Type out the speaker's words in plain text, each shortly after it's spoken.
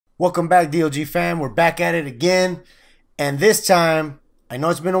Welcome back, DLG fam. We're back at it again. And this time, I know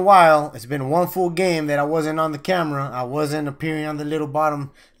it's been a while. It's been one full game that I wasn't on the camera. I wasn't appearing on the little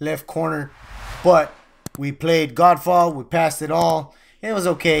bottom left corner. But we played Godfall. We passed it all. It was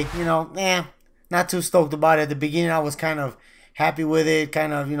okay. You know, not too stoked about it. At the beginning, I was kind of happy with it.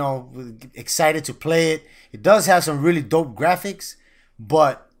 Kind of, excited to play it. It does have some really dope graphics.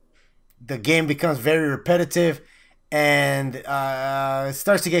 But the game becomes very repetitive. And it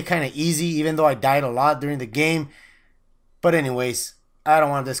starts to get kind of easy, even though I died a lot during the game. But anyways, I don't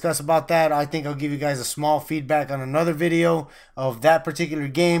want to discuss about that. I think I'll give you guys a small feedback on another video of that particular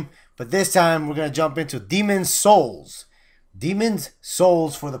game. But this time, we're going to jump into Demon's Souls. Demon's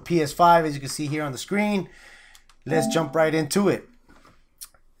Souls for the PS5, as you can see here on the screen. Let's jump right into it.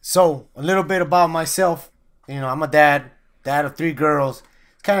 So, a little bit about myself. I'm a dad of 3 girls.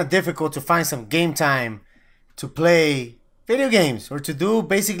 It's kind of difficult to find some game time to play video games or to do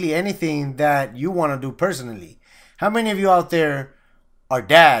basically anything that you want to do personally. How many of you out there are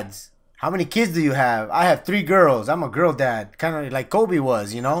dads? How many kids do you have? I have 3 girls. I'm a girl dad, kind of like Kobe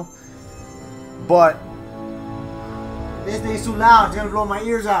was, But this thing's too loud. It's gonna blow my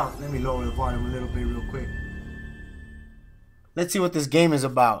ears out. Let me lower the volume a little bit real quick. Let's see what this game is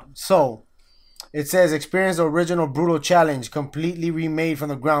about. So it says experience the original brutal challenge, completely remade from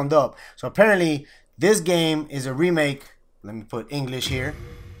the ground up. So apparently this game is a remake. Let me put English here.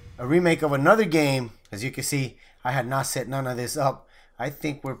 A remake of another game. As you can see, I had not set none of this up. I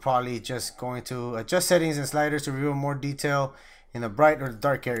think we're probably just going to adjust settings and sliders to reveal more detail in the bright or the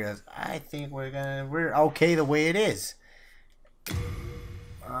dark areas. I think we're okay the way it is.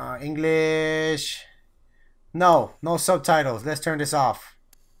 English. No subtitles. Let's turn this off.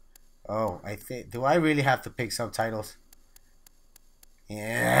 Oh, do I really have to pick subtitles?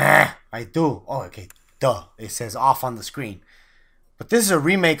 Yeah, I do. Oh, okay. Duh. It says off on the screen. But this is a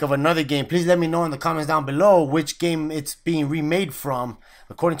remake of another game. Please let me know in the comments down below which game it's being remade from.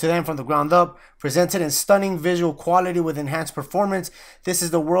 According to them, from the ground up. Presented in stunning visual quality with enhanced performance. This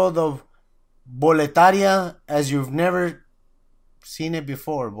is the world of Boletaria as you've never seen it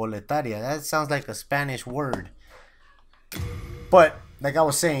before. Boletaria. That sounds like a Spanish word. But, like I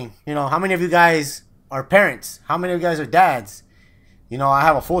was saying, how many of you guys are parents? How many of you guys are dads? I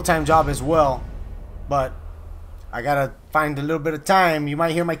have a full-time job as well, but I gotta find a little bit of time. You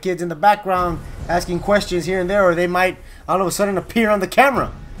might hear my kids in the background asking questions here and there, or they might all of a sudden appear on the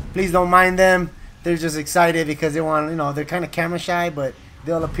camera. Please don't mind them. They're just excited because they want, they're kind of camera shy, but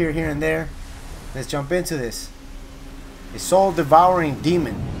they'll appear here and there. Let's jump into this. A soul-devouring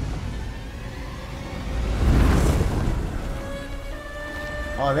demon.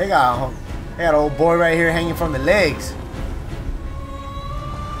 Oh, they got an old boy right here hanging from the legs.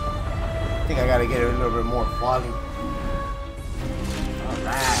 I think I gotta get a little bit more volume.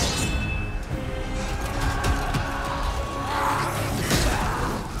 Alright.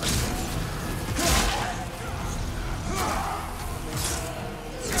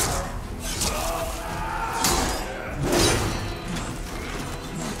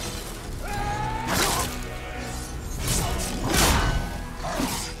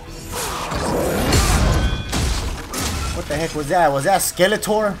 What the heck was that? Was that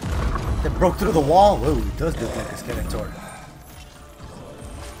Skeletor that broke through the wall? Whoa, it does look like a Skeletor.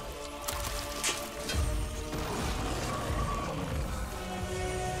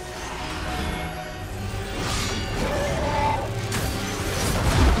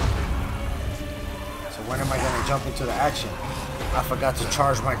 So when am I going to jump into the action? I forgot to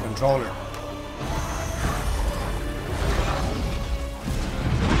charge my controller.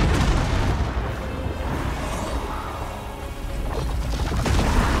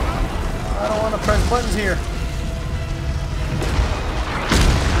 I don't want to press buttons here.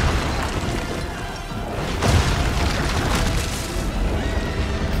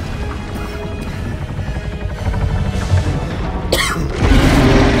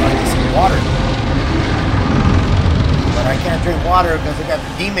 I need some water. But I can't drink water because I got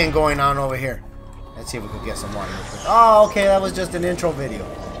the demon going on over here. Let's see if we can get some water real quick. Oh, okay, that was just an intro video.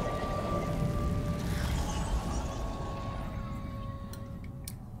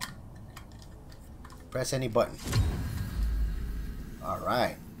 Press any button.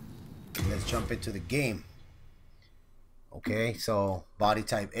 Alright. Let's jump into the game. Okay, so body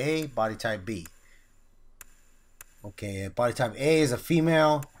type A, body type B. Okay, body type A is a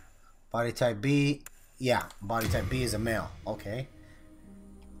female. Body type B, yeah, body type B is a male. Okay.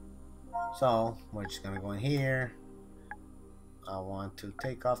 So, we're just gonna go in here. I want to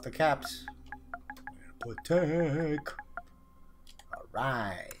take off the caps. Put tech.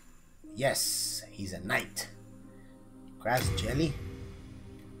 Alright. Yes, he's a knight. Grass jelly.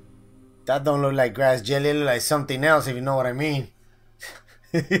 That don't look like grass jelly. It look like something else, if you know what I mean.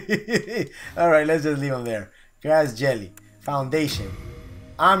 Alright, let's just leave them there. Grass jelly. Foundation.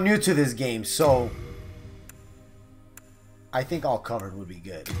 I'm new to this game, so I think all covered would be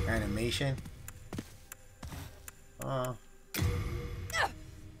good. Animation.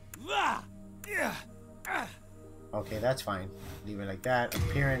 Okay, that's fine. Leave it like that.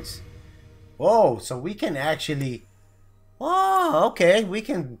 Appearance. Whoa, so we can actually... Oh, okay. We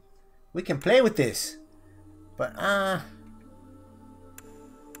can play with this. But,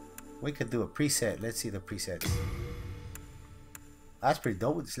 we could do a preset. Let's see the presets. That's pretty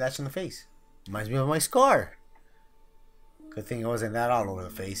dope with the slash in the face. Reminds me of my scar. Good thing it wasn't that all over the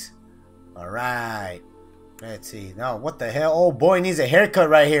face. Alright. Let's see. Now, what the hell? Oh, boy needs a haircut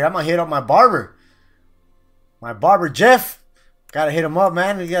right here. I'm gonna hit up my barber. My barber, Jeff. Gotta hit him up,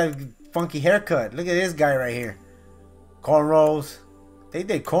 man. He got a funky haircut. Look at this guy right here. Cornrows. They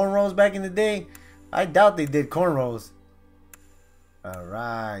did cornrows back in the day. I doubt they did cornrows.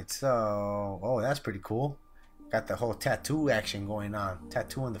 Alright, so... Oh, that's pretty cool. Got the whole tattoo action going on.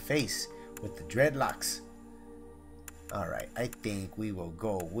 Tattoo on the face with the dreadlocks. Alright, I think we will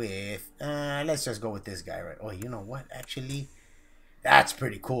go with... let's just go with this guy, right? Oh, you know what? Actually, that's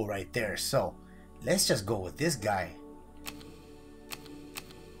pretty cool right there. So, let's just go with this guy.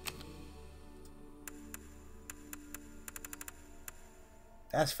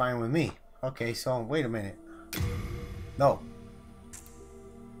 That's fine with me. Okay, so wait a minute. No.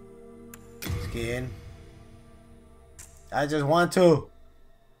 Skin. I just want to.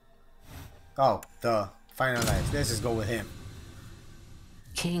 Oh, the finalize. Let's just go with him.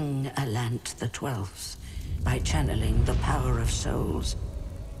 King Alant the 12th, by channeling the power of souls,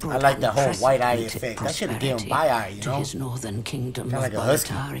 I like that whole white eye effect. That should have given him by eye, you know? To his northern kingdom of like a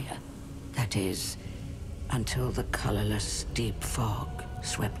husky. Boletaria. That is, until the colorless deep fog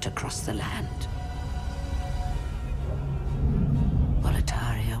swept across the land.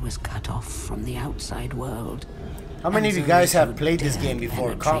 Boletaria was cut off from the outside world. How many of you guys have played this game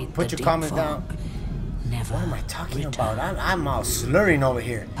before? Put your comments down. What am I talking about? I'm all slurring over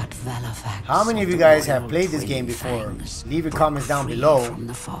here. But how many of you guys have played this game before? Leave your comments down below.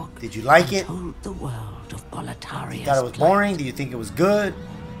 Did you like it? The world of Boletaria's You thought it was boring? Do you think it was good?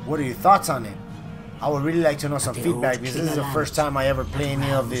 What are your thoughts on it? I would really like to know some feedback, because this is the first time I ever play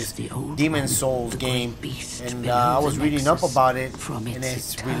any of this Demon Souls game, and I was reading up about it, and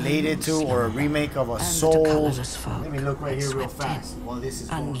it's related to or a remake of a Souls. Let me look right here real fast while this is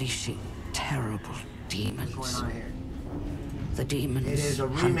going. Unleashing terrible demons. What's going on here? The demons It is a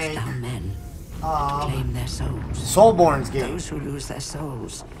hunt remake down men of to claim their souls. Soulborn's game. Those who lose their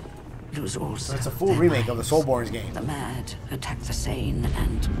souls lose also. So it's a full their remake of the minds. Soulborn's game. The mad attack the sane,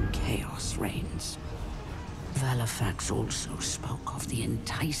 and chaos reigns. Valifax also spoke of the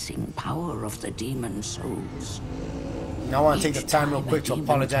enticing power of the demon souls. Now I want to take the time real quick to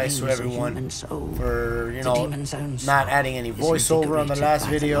apologize to everyone for, you know, not adding any voiceover on the last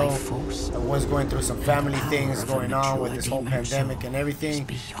video. I was going through some family things going on with this whole pandemic and everything.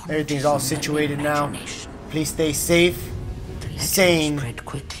 Everything's all situated now. Please stay safe, sane.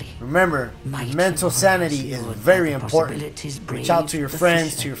 Remember, mental sanity is very important. Reach out to your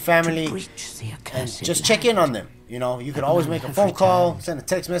friends, to your family, and just check in on them. You know, you could always make a phone call, send a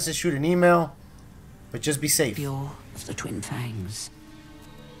text message, shoot an email, but just be safe. Of the Twin Fangs,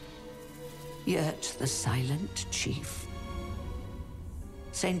 yet the silent chief,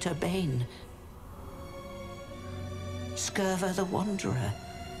 Saint Urbane, Scurva the Wanderer,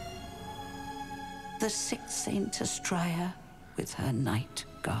 the sixth Saint Astraea with her night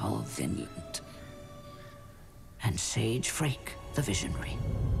Garl Vinland, and Sage Frake the Visionary.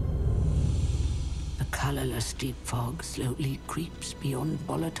 The colorless deep fog slowly creeps beyond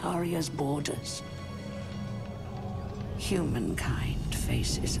Boletaria's borders. Humankind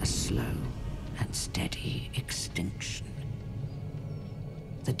faces a slow and steady extinction.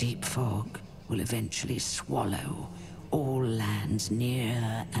 The deep fog will eventually swallow all lands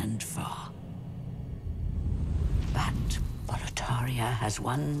near and far. But Boletaria has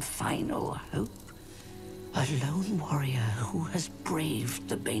one final hope. A lone warrior who has braved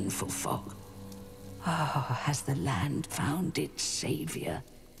the baneful fog. Oh, has the land found its savior?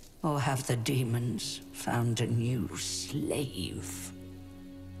 Or have the demons found a new slave?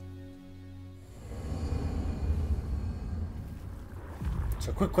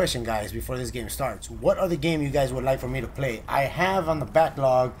 So quick question, guys, before this game starts. What other game you guys would like for me to play? I have on the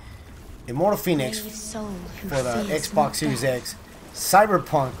backlog Immortal Phoenix for the Xbox Series X,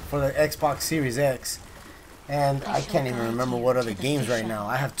 Cyberpunk for the Xbox Series X, and I can't even remember what other games right now.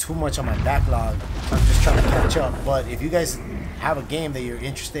 I have too much on my backlog. I'm just trying to catch up. But if you guys have a game that you're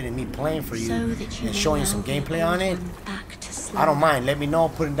interested in me playing for you and showing you some gameplay on it, I don't mind. Let me know.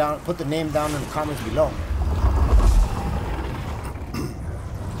 Put the name down in the comments below.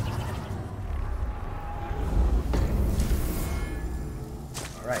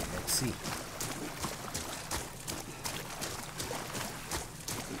 All right, let's see.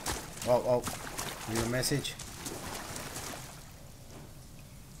 Oh, your message.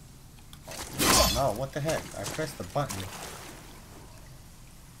 No, what the heck? I pressed the button.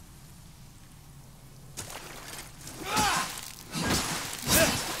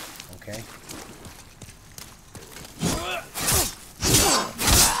 Okay.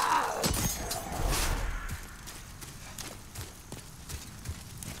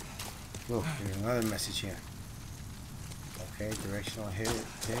 Look, there's another message here. Okay, directional hit,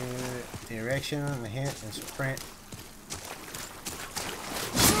 direction, hit, and sprint.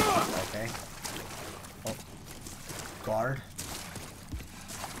 Okay. Oh, guard.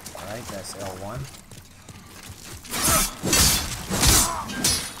 Alright, that's L1.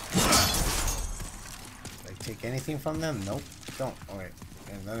 Did I take anything from them? Nope. Don't. Alright,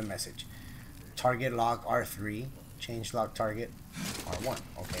 another message. Target lock R3. Change lock target R1.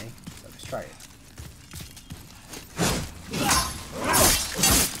 Okay, so let's try it.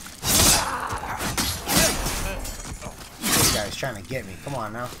 This guy's trying to get me. Come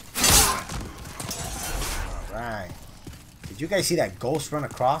on now. Alright. Did you guys see that ghost run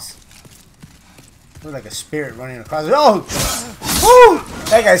across? It was like a spirit running across. Oh! Woo!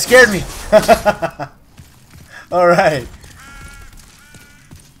 That guy scared me. Alright.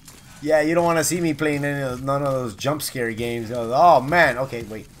 Yeah, you don't want to see me playing none of those jump scare games. Oh man. Okay,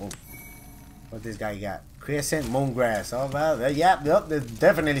 wait. Oh. What this guy got? Crescent moongrass. Oh, well, yeah, yep, there's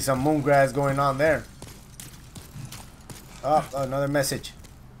definitely some moongrass going on there. Oh, another message.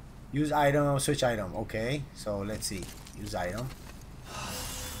 Use item, switch item. Okay, so let's see. Use item.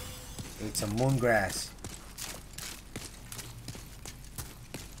 It's a moongrass.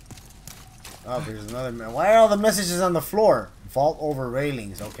 Oh, there's another. Why are all the messages on the floor? Vault over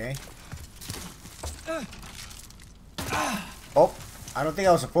railings. Okay. Oh, I don't think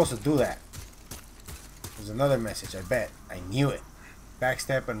I was supposed to do that. There's another message, I bet. I knew it.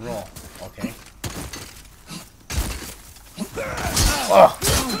 Backstep and roll. Okay. Oh!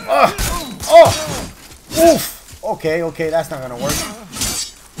 Oh! Oh! Oof! Okay, okay, that's not gonna work.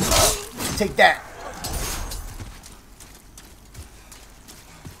 Take that.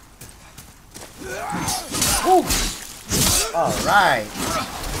 Oof! Alright.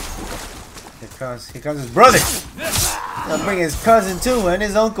 Here comes his brother. He'll bring his cousin too and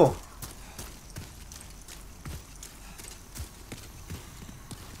his uncle.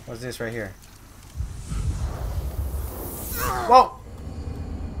 What's this right here? Whoa!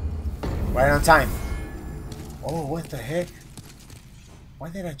 Right on time. Oh, what the heck? Why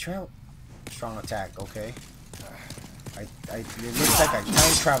did I travel? Strong attack, okay. It looks like I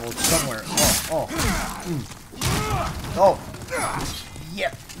time traveled somewhere. Oh, oh. Oh.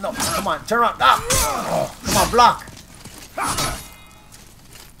 Yeah, no, come on, turn around. Ah. Oh, come on, block.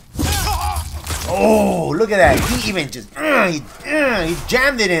 Oh, look at that. He even just, he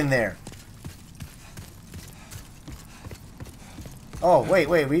jammed it in there. Oh, wait,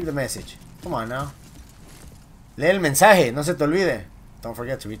 read the message. Come on now. Lee el mensaje, no se te olvide. Don't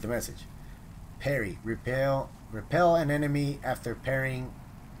forget to read the message. Parry, repel an enemy after parrying.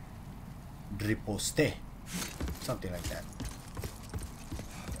 Riposte. Something like that.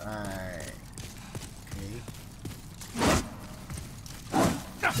 Alright. Okay.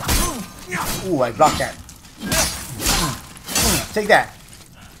 Ooh, I blocked that. Take that.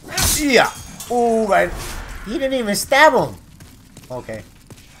 Yeah. Ooh, right. He didn't even stab him. Okay.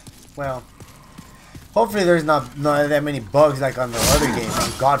 Well, hopefully there's not that many bugs like on the other game,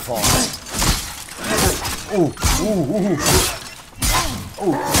 on Godfall. Ooh, ooh, ooh.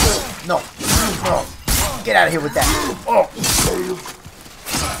 Ooh. No. No. Get out of here with that. Oh.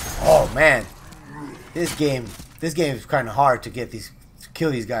 Oh man. This game is kind of hard to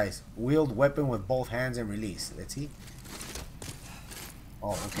kill these guys. Wield weapon with both hands and release. Let's see.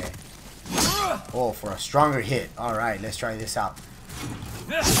 Oh, okay. Oh, for a stronger hit. All right, let's try this out.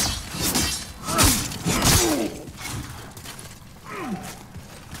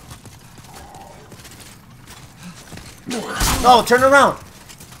 No, turn around.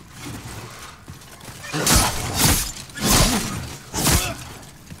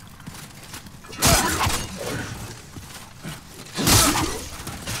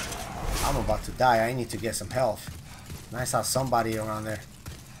 I'm about to die. I need to get some health. And I saw somebody around there.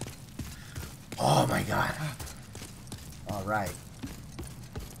 Oh my god. All right.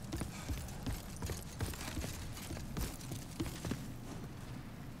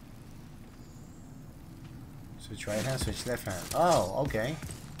 Switch right hand, switch left hand. Oh, okay.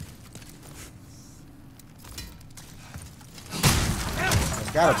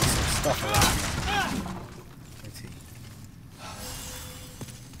 There's gotta be some stuff around here. Let's see.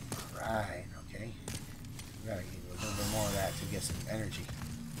 Alright, okay. We gotta get a little bit more of that to get some energy.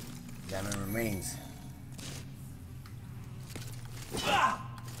 Diamond remains.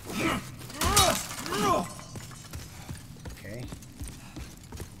 Okay.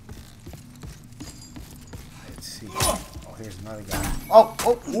 Let's see. Oh, here's another guy. Oh,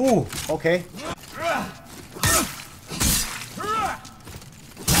 oh, ooh, okay.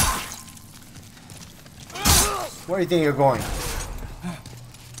 Where do you think you're going?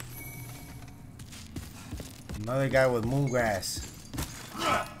 Another guy with moongrass.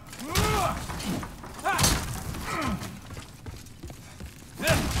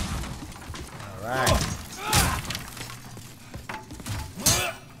 Alright.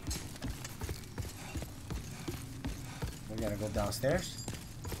 We gotta go downstairs?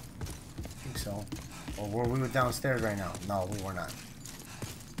 I think so. Or were we downstairs right now? No, we were not.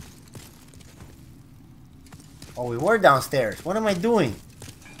 Oh, we were downstairs. What am I doing?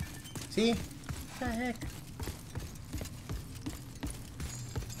 See? What the heck?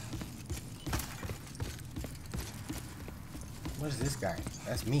 Where's this guy?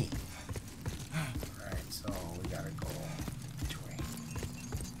 That's me. Alright, so we gotta go which way?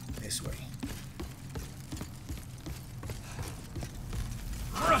 This way.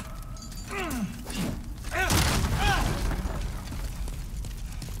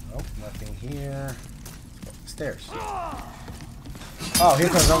 Nope, nothing here. Stairs. Oh, here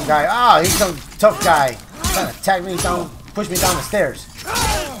comes some guy. Ah, here's some tough guy. Trying to attack me down, push me down the stairs.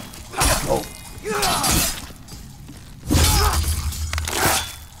 Oh.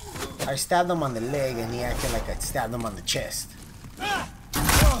 I stabbed him on the leg and he acted like I stabbed him on the chest.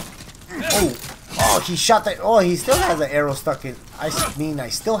 Oh, oh, he shot that. Oh, he still has the arrow stuck in. I mean, I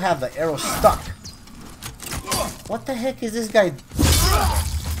still have the arrow stuck. What the heck is this guy?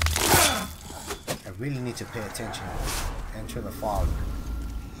 I really need to pay attention. Enter the fog.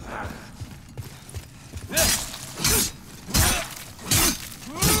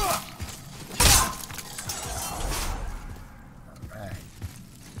 Alright.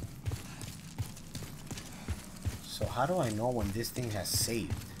 So how do I know when this thing has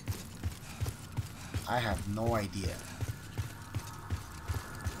saved? I have no idea.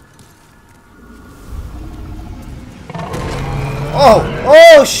 Oh!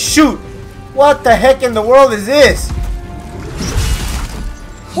 Oh shoot! What the heck in the world is this?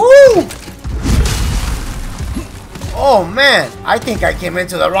 Woo! Oh man, I think I came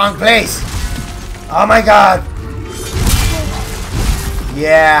into the wrong place. Oh my god.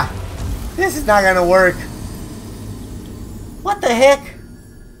 Yeah, this is not gonna work. What the heck?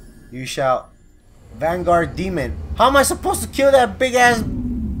 You shall Vanguard Demon. How am I supposed to kill that big ass?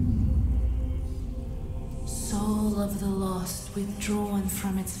 Soul of the lost withdrawn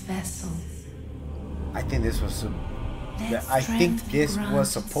from its vessel. I think this was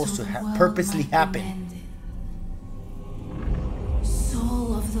supposed to purposely happen.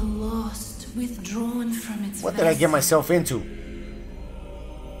 Soul of the lost withdrawn from its What did I get myself into?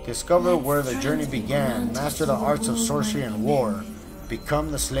 Discover where the journey began. Master the arts of sorcery and war.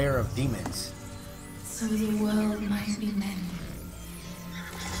 Become the slayer of demons. So the world might be mended.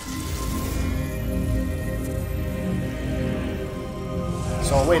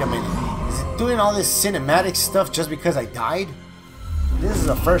 So wait a minute. Is it doing all this cinematic stuff just because I died? This is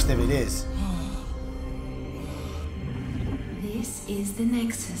the first if it is. This is the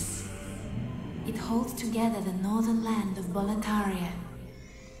Nexus. It holds together the northern land of Boletaria.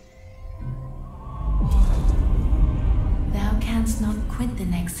 Thou canst not quit the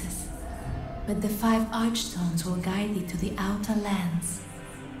Nexus, but the 5 archstones will guide thee to the outer lands.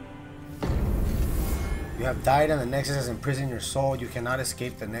 You have died and the Nexus has imprisoned your soul. You cannot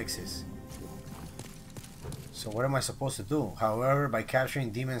escape the Nexus. So what am I supposed to do? However, by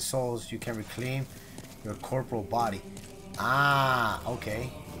capturing demon souls, you can reclaim your corporal body. Ah,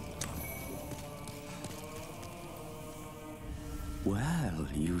 okay. Well,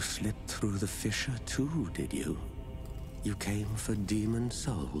 you slipped through the fissure too, did you? You came for demon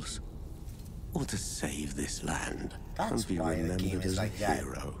souls? Or to save this land? That's and be why the remembered game is as like a that.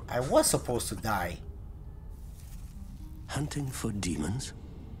 hero. I was supposed to die. Hunting for demons?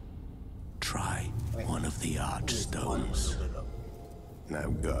 Try one of the archstones. Now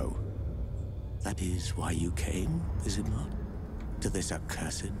go. That is why you came, is it not? To this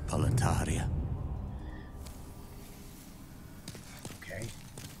accursed Boletaria? Okay.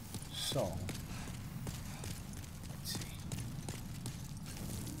 So let's see.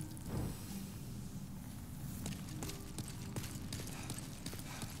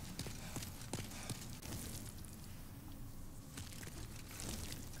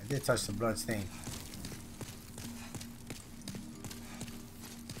 did touch the blood stain.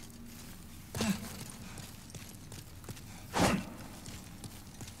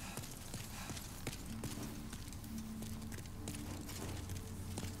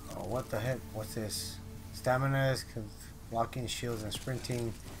 Oh, what the heck? What's this? Stamina is blocking shields and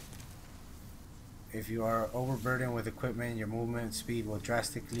sprinting. If you are overburdened with equipment, your movement speed will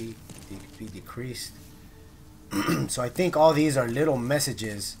drastically be decreased. So I think all these are little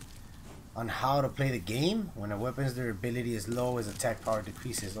messages on how to play the game. When a weapon's durability is low, its attack power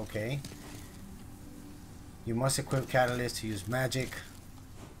decreases. Okay. You must equip catalyst to use magic.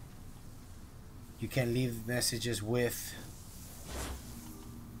 You can leave messages with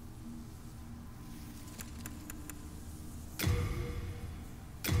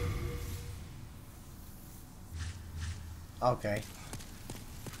okay.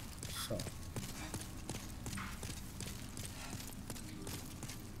 So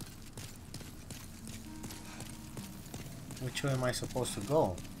which way am I supposed to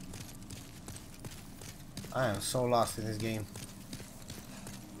go? I am so lost in this game.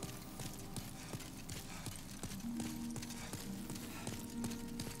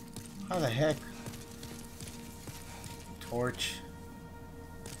 How the heck? Torch.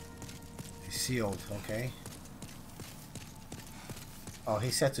 Sealed, okay. Oh, he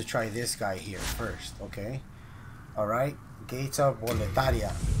said to try this guy here first, okay. Alright, Gates of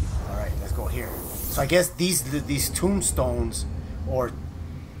Boletaria. Alright, let's go here. So I guess these tombstones, or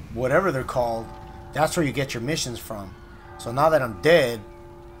whatever they're called, that's where you get your missions from. So now that I'm dead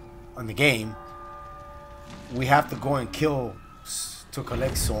on the game, we have to go and kill to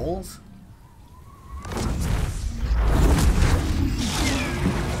collect souls.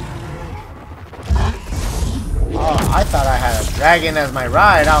 Oh, I thought I had a dragon as my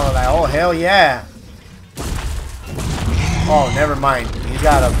ride. I was like, oh hell yeah. Oh, never mind. He's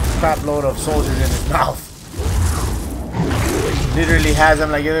got a crap load of soldiers in his mouth. Literally has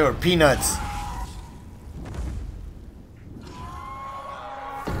them like if they were peanuts.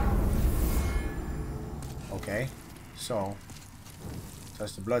 Okay, so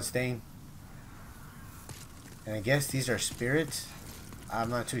touch the blood stain. And I guess these are spirits. I'm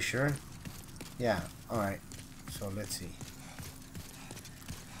not too sure. Yeah, alright. So let's see.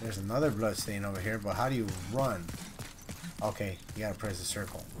 There's another blood stain over here, but how do you run? Okay, you gotta press the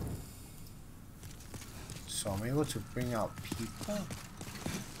circle. So I'm able to bring out people?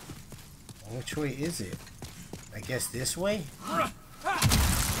 Which way is it? I guess this way? Alright.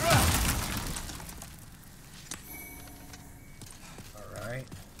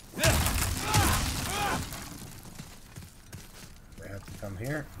 Do I have to come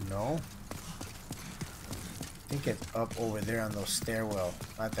here? No. I think it's up over there on those stairwell.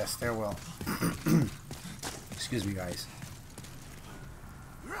 Not that stairwell. Excuse me, guys.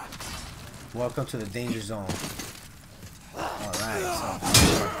 Welcome to the danger zone. Alright, so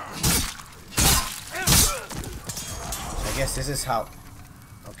I guess this is how.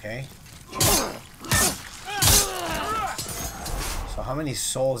 Okay. So how many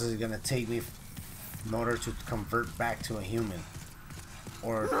souls is it gonna take me in order to convert back to a human?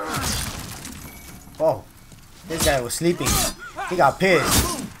 Or oh, this guy was sleeping. He got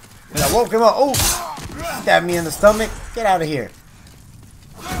pissed. And I woke him up. Oh, stabbed me in the stomach. Get out of here.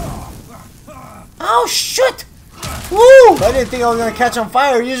 Oh shit! Woo! I didn't think I was gonna catch on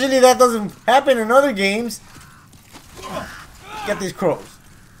fire. Usually that doesn't happen in other games. Get these crows.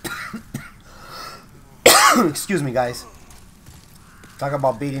 Excuse me, guys. Talk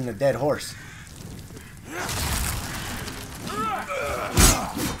about beating a dead horse.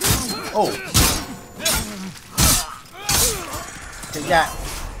 Oh. Take that.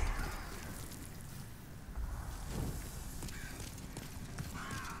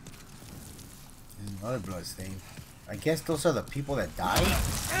 Another blood stain. I guess those are the people that died?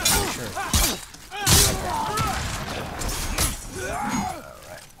 For sure.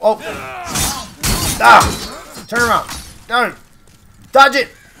 Alright. Oh! Ah! Turn around! Done! Dodge it!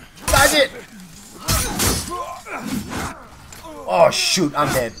 Dodge it! Oh shoot,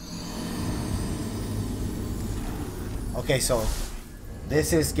 I'm dead. Okay, so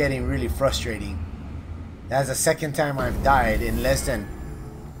this is getting really frustrating. That's the second time I've died in less than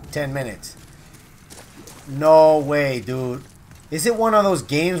 10 minutes. No way, dude. Is it one of those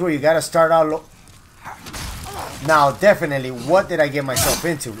games where you gotta start out low? Now, definitely, what did I get myself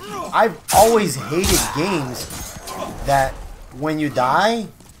into? I've always hated games that when you die,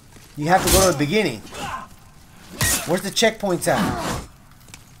 you have to go to the beginning. Where's the checkpoints at?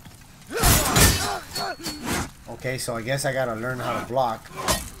 Okay, so I guess I gotta learn how to block.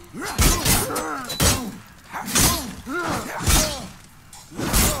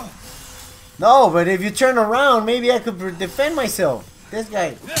 No, but if you turn around, maybe I could defend myself. This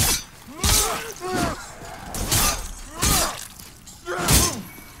guy.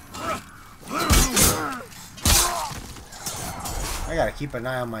 I gotta keep an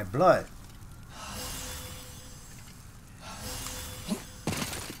eye on my blood.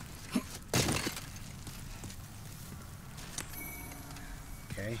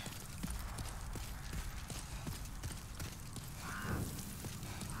 Okay.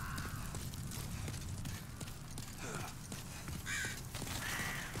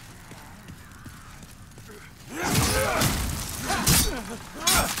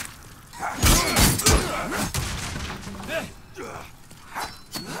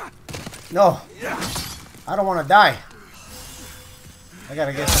 No, I don't want to die. I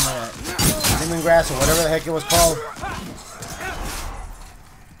gotta get some of that lemongrass or whatever the heck it was called.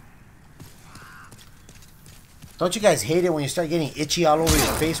 Don't you guys hate it when you start getting itchy all over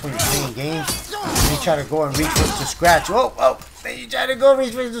your face when you're playing games? And you try to go and reach for it to scratch. Oh, oh! Then you try to go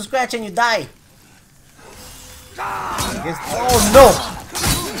reach for it to scratch and you die. Oh no!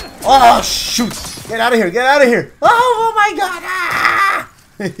 Oh shoot! Get out of here! Get out of here! Oh my God! Ah!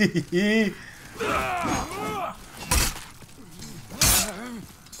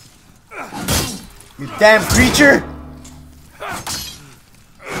 You damn creature!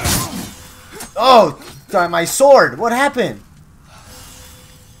 Oh, my sword! What happened?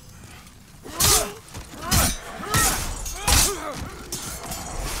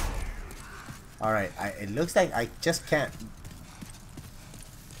 Alright, it looks like I just can't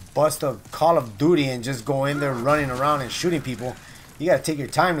bust a Call of Duty and just go in there running around and shooting people. You gotta take your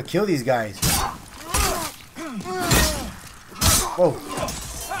time to kill these guys. Whoa.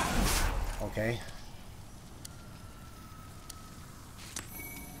 Okay.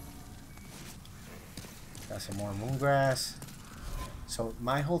 Got some more moongrass. So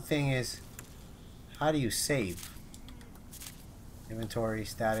my whole thing is, how do you save? Inventory,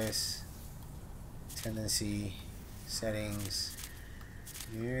 status, tendency, settings.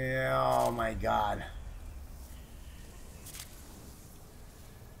 Yeah, oh my God.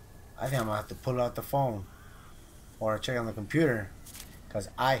 I think I'm gonna have to pull out the phone or check on the computer, because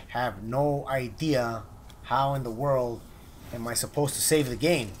I have no idea how in the world am I supposed to save the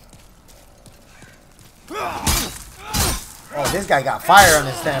game. Oh, this guy got fire on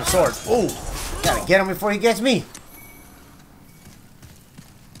his damn sword. Ooh, gotta get him before he gets me.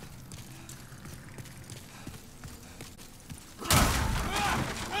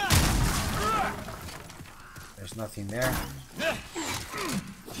 There's nothing there.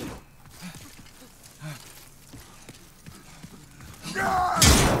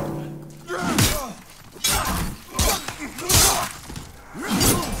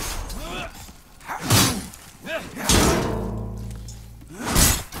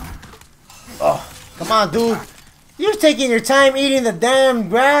 Oh, come on, dude. You're taking your time eating the damn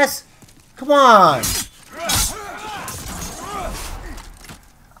grass? Come on.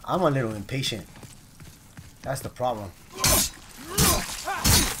 I'm a little impatient. That's the problem. This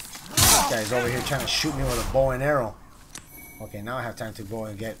guy's over here trying to shoot me with a bow and arrow. Okay, now I have time to go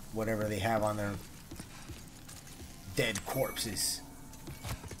and get whatever they have on their dead corpses.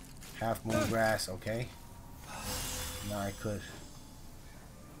 Half moon grass, okay. Now I could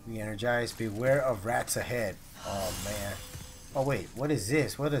re-energize. Beware of rats ahead. Oh man. Oh wait, what is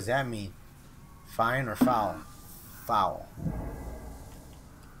this? What does that mean? Fine or foul? Foul.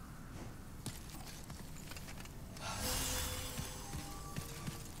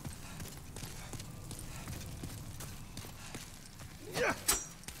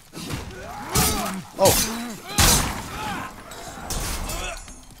 Oh.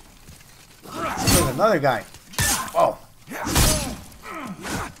 There's another guy. Oh.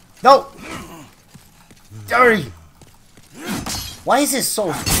 No. Dirty. Why is this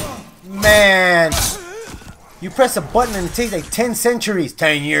so... Man. You press a button and it takes like 10 centuries,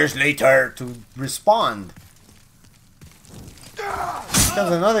 10 years later, to respond.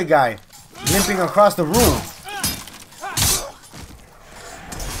 There's another guy limping across the room.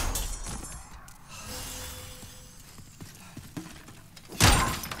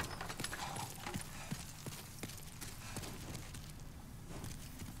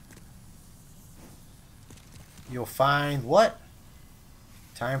 You'll find what?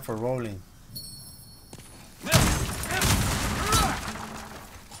 Time for rolling.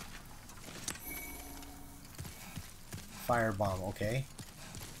 Firebomb, okay.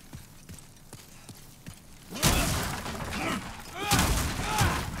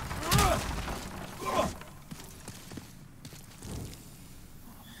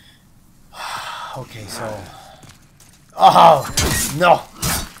 Okay, so... Oh, no!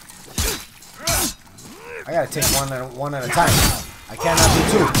 I gotta take one at a time. I cannot do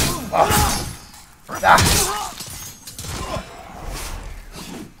two. Oh. Ah.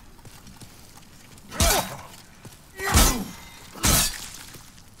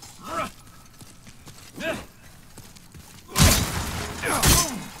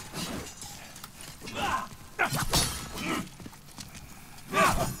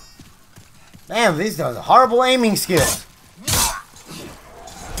 Damn, these are horrible aiming skills.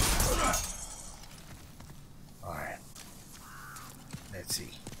 Alright. Let's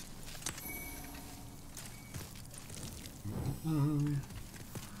see.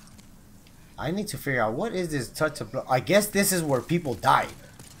 I need to figure out what is this touch of blood. I guess this is where people died.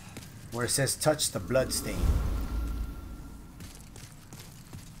 Where it says touch the blood stain.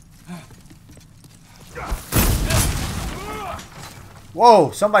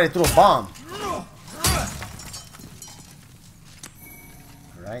 Whoa, somebody threw a bomb.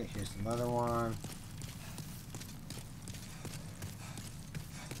 Alright, here's another one.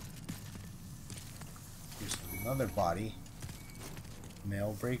 Here's another body.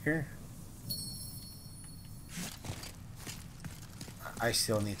 Mail breaker. I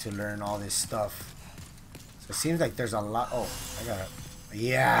still need to learn all this stuff. So it seems like there's a lot. Oh, I gotta.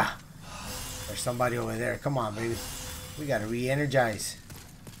 Yeah. There's somebody over there. Come on, baby. We gotta re-energize.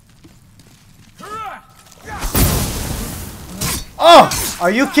 Oh!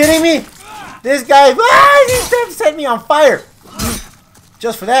 Are you kidding me? This guy, he set me on fire.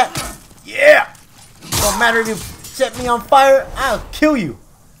 Just for that? Yeah! Don't matter if you set me on fire, I'll kill you.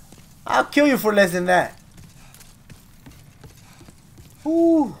 I'll kill you for less than that.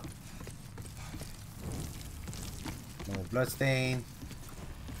 Ooh. No bloodstain.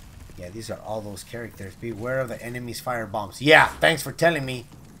 Yeah, these are all those characters. Beware of the enemy's fire bombs. Yeah, thanks for telling me.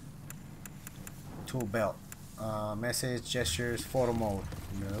 Tool belt. Message, gestures, photo mode.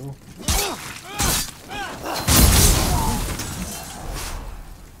 No.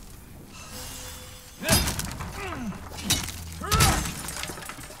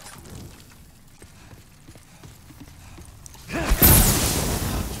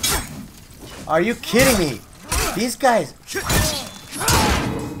 Are you kidding me? These guys.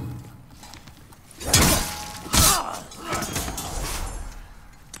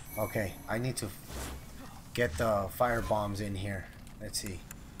 Okay, I need to get the fire bombs in here. Let's see.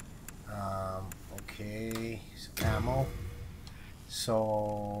 Okay, some ammo.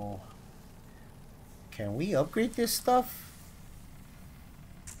 So, can we upgrade this stuff?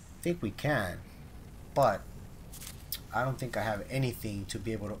 I think we can, but I don't think I have anything to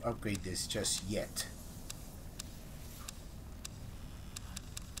be able to upgrade this just yet.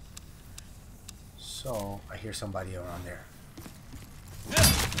 So, I hear somebody around there.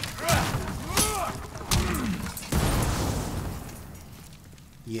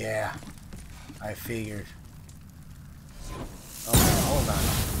 Yeah, I figured. Okay, hold on.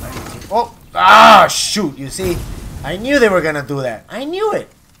 Oh, ah, shoot! You see, I knew they were gonna do that. I knew it.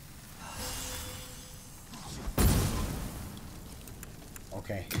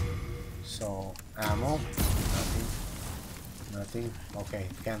 Okay, so ammo, nothing. Okay,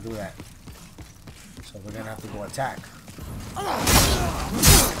 can't do that. So we're gonna have to go attack.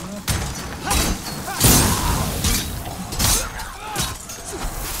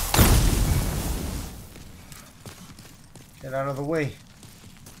 Get out of the way.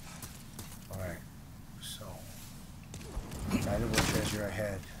 Alright. So valuable treasure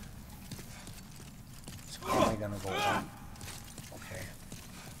ahead. So probably gonna go up. Okay.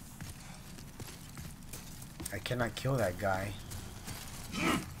 I cannot kill that guy.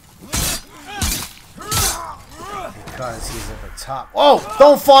 Because he's at the top. Oh!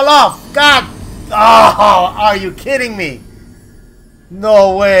 Don't fall off! God! Oh! Are you kidding me?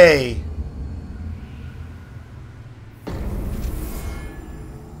 No way!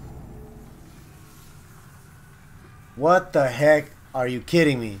 What the heck? Are you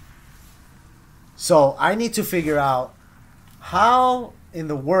kidding me? So I need to figure out how in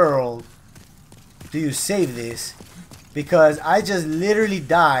the world do you save this, because I just literally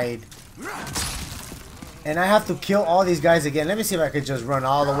died and I have to kill all these guys again. Let me see if I could just run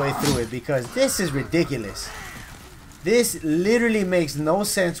all the way through it, because this is ridiculous. This literally makes no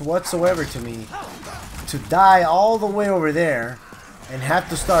sense whatsoever to me, to die all the way over there and have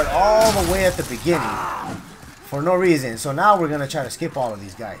to start all the way at the beginning for no reason. So now we're gonna try to skip all of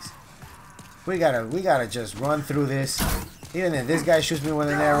these guys. We gotta just run through this. Even if this guy shoots me with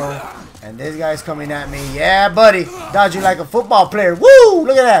an arrow and this guy's coming at me, yeah, buddy, dodge you like a football player. Woo!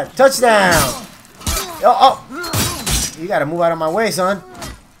 Look at that, touchdown! Oh, you gotta move out of my way, son.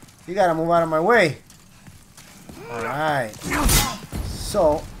 You gotta move out of my way. All right.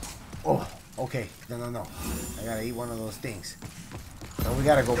 So, oh, Okay, no. I gotta eat one of those things. So we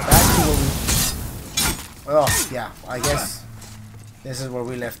gotta go back to where we... Oh, yeah, I guess this is where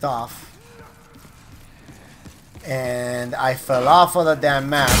we left off. And I fell off of the damn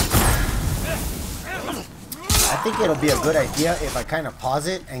map. I think it'll be a good idea if I kind of pause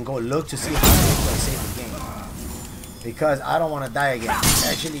it and go look to see how I save the game. Because I don't want to die again.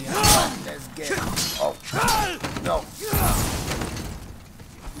 Actually, let's get... Oh, no.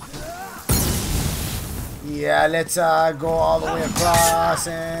 Yeah, let's go all the way across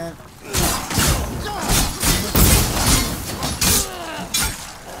and...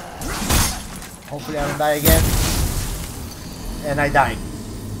 Hopefully I don't die again. And I died.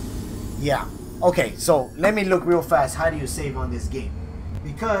 Yeah. Okay, so let me look real fast. How do you save on this game?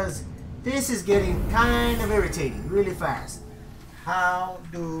 Because this is getting kind of irritating really fast. How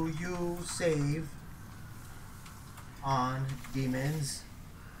do you save on Demon's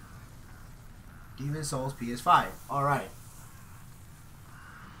Souls PS5? Alright.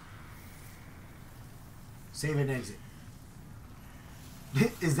 Save and exit.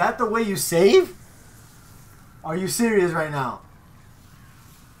 Is that the way you save? Are you serious right now?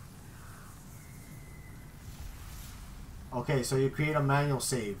 Okay, so you create a manual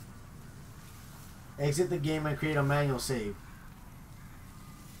save. Exit the game and create a manual save.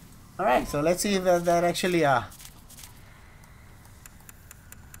 Alright, so let's see if that actually Are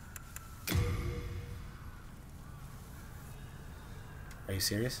you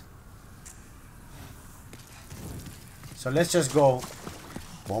serious? So let's just go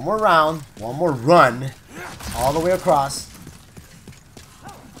one more round, one more run, all the way across.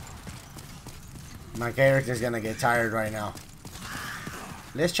 My character's gonna get tired right now.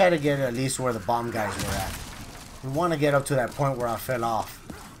 Let's try to get at least where the bomb guys were at. We want to get up to that point where I fell off.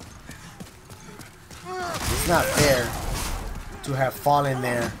 It's not fair to have fallen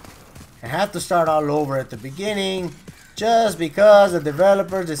there and have to start all over at the beginning just because the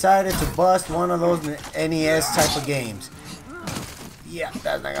developers decided to bust one of those NES type of games. Yeah,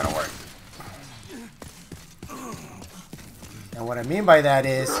 that's not gonna work. And what I mean by that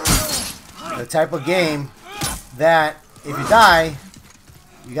is the type of game that if you die,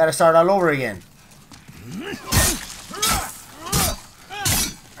 you gotta start all over again.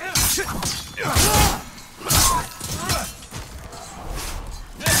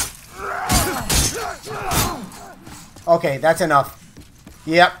 Okay, that's enough.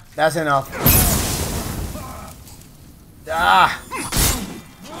 Yep, that's enough. Ah!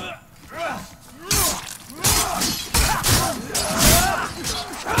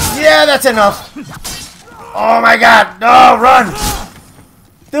 Yeah, that's enough. Oh my god, no, run!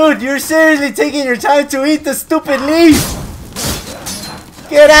 Dude, you're seriously taking your time to eat the stupid leaf!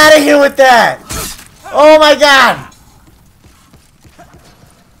 Get out of here with that! Oh my god!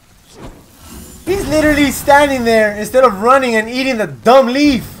 He's literally standing there instead of running and eating the dumb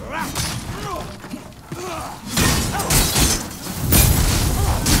leaf.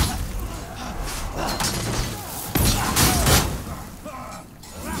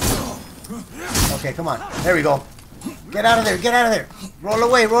 Okay, come on. There we go. Get out of there, get out of there. Roll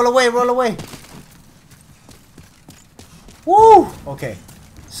away, roll away, roll away. Woo! Okay.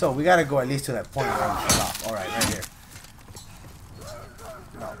 So we gotta go at least to that point where we fell off. Alright, right here.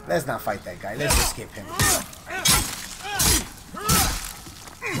 No, let's not fight that guy. Let's just skip him.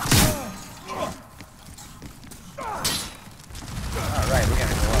 Alright, we're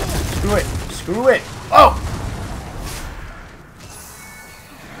gonna go up. Screw it. Screw it. Oh!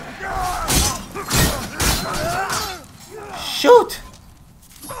 Shoot!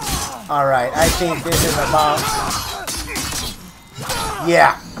 Alright, I think this is about...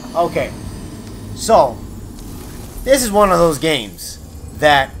 Yeah, okay. So, this is one of those games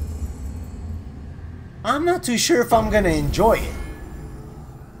that I'm not too sure if I'm gonna enjoy it.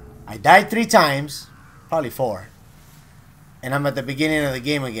 I died 3 times, probably 4, and I'm at the beginning of the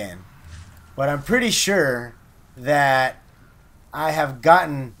game again. But I'm pretty sure that I have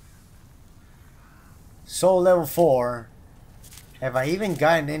gotten Soul Level 4. Have I even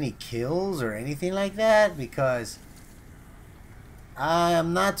gotten any kills or anything like that? Because I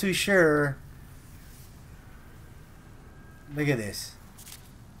am not too sure. Look at this.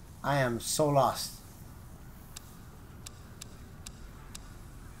 I am so lost.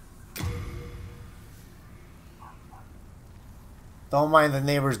 Don't mind the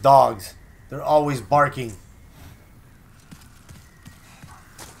neighbor's dogs. They're always barking.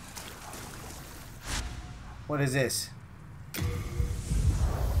 What is this?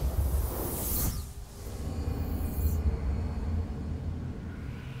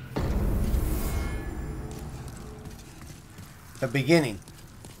 The beginning.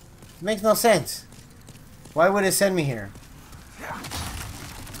 It makes no sense. Why would it send me here?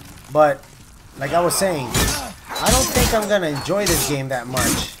 But, like I was saying, I don't think I'm gonna enjoy this game that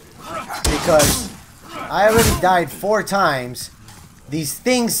much. Because I already died 4 times. These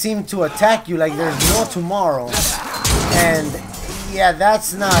things seem to attack you like there's no tomorrow. And, yeah,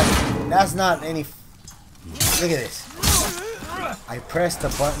 that's not any... Look at this. I press the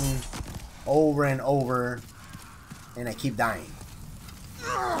button over and over, and I keep dying.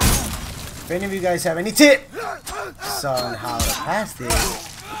 If any of you guys have any tips on how to pass this...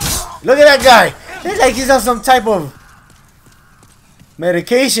 Look at that guy! It's like he's on some type of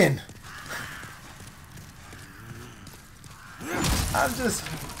medication. I'm just...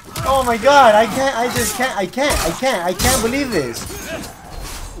 Oh my god, I can't believe this.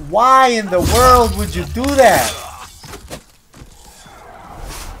 Why in the world would you do that?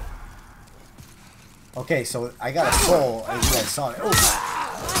 Okay, so I got a soul, as you guys saw it. Oh.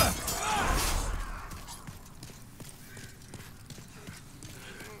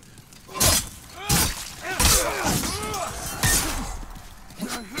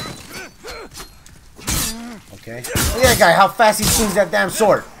 Okay. Look at that guy, how fast he swings that damn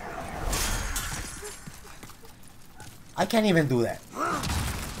sword. I can't even do that. How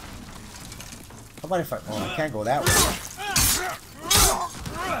about if I... Oh, I can't go that way.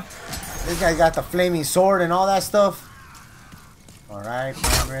 This guy got the flaming sword and all that stuff. Alright,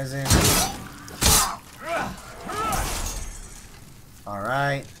 prime resin.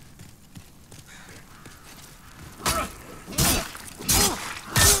 Alright.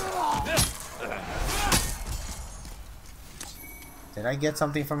 Did I get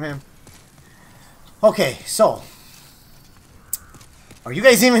something from him? Okay, so are you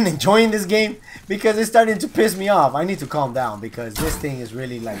guys even enjoying this game? Because it's starting to piss me off. I need to calm down because this thing is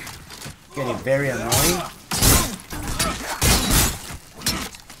really like getting very annoying.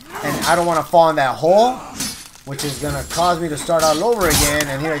 And I don't want to fall in that hole, which is going to cause me to start all over again.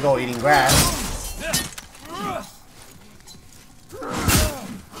 And here I go eating grass.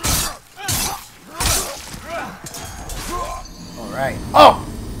 Alright. Oh!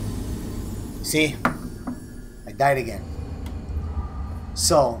 See? I died again.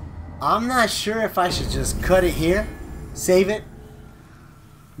 So, I'm not sure if I should just cut it here, save it,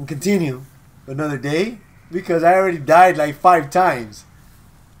 and continue another day. Because I already died like 5 times.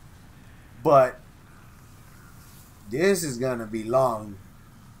 But this is gonna be long.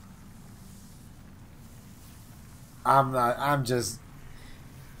 I'm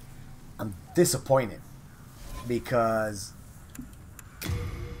disappointed. Because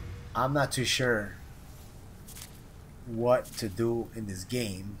I'm not too sure what to do in this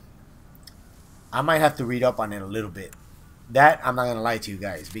game. I might have to read up on it a little bit. That I'm not gonna lie to you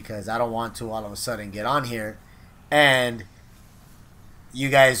guys, because I don't want to all of a sudden get on here and you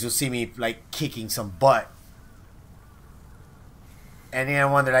guys will see me like kicking some butt and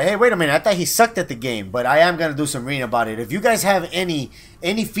then wonder like, hey, wait a minute, I thought he sucked at the game. But I am gonna do some reading about it. If you guys have any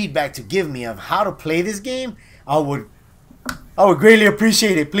feedback to give me of how to play this game, I would greatly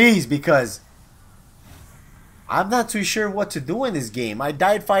appreciate it, please, because I'm not too sure what to do in this game. I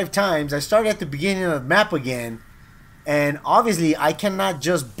died 5 times. I started at the beginning of the map again. And obviously, I cannot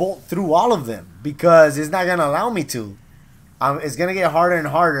just bolt through all of them because it's not going to allow me to. It's going to get harder and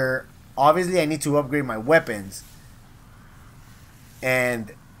harder. Obviously, I need to upgrade my weapons.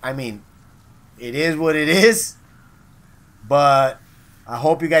 And, I mean, it is what it is. But I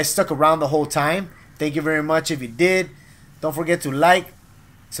hope you guys stuck around the whole time. Thank you very much if you did. Don't forget to like,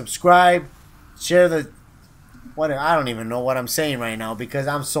 subscribe, share the... I don't even know what I'm saying right now because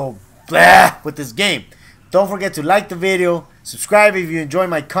I'm so blah with this game. Don't forget to like the video, subscribe if you enjoy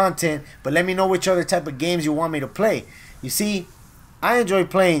my content, but let me know which other type of games you want me to play. You see, I enjoy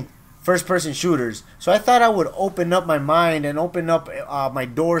playing first-person shooters, so I thought I would open up my mind and open up my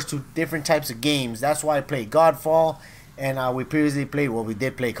doors to different types of games. That's why I played Godfall, and we previously played, well, we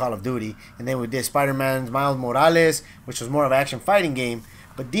did play Call of Duty, and then we did Spider-Man's Miles Morales, which was more of an action fighting game.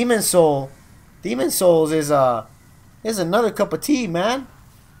 But Demon's Souls is another cup of tea, man.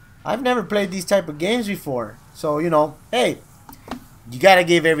 I've never played these type of games before. So, you know, hey, you gotta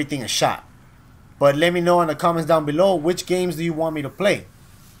give everything a shot. But let me know in the comments down below which games do you want me to play.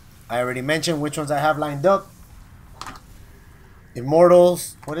 I already mentioned which ones I have lined up.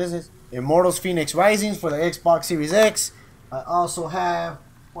 Immortals, what is it? Immortals Phoenix Rising for the Xbox Series X. I also have,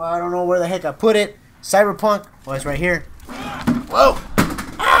 well, I don't know where the heck I put it. Cyberpunk, well, it's right here. Whoa!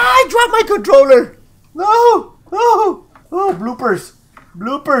 I dropped my controller! No! No! Oh, bloopers!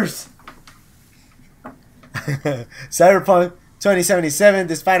 Bloopers! Cyberpunk 2077,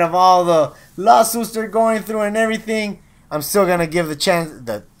 despite of all the lawsuits they're going through and everything, I'm still gonna give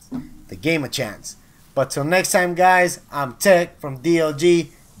the the game a chance. But till next time, guys, I'm tEcK from DLG,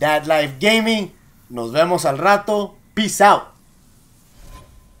 Dad Life Gaming. Nos vemos al rato. Peace out.